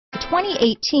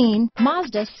2018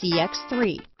 Mazda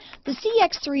CX-3. The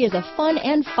CX-3 is a fun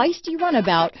and feisty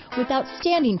runabout with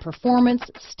outstanding performance,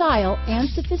 style, and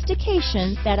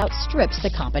sophistication that outstrips the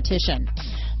competition.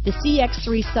 The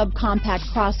CX-3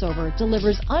 subcompact crossover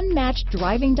delivers unmatched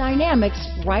driving dynamics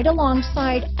right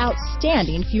alongside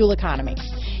outstanding fuel economy.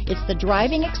 It's the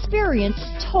driving experience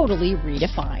totally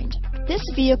redefined. This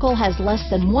vehicle has less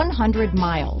than 100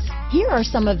 miles. Here are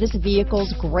some of this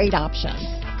vehicle's great options: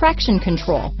 traction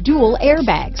control, dual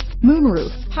airbags,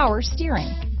 moonroof, power steering,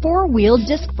 four-wheel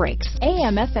disc brakes,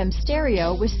 AM/FM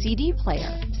stereo with CD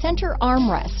player, center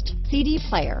armrest, CD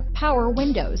player, power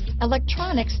windows,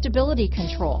 electronic stability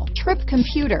control, trip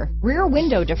computer, rear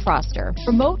window defroster,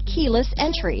 remote keyless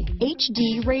entry,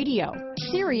 HD radio,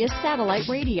 Sirius satellite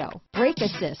radio, brake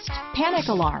assist, panic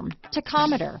alarm,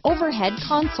 tachometer, overhead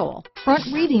console, front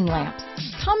reading lamps.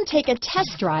 Come take a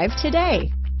test drive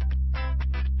today.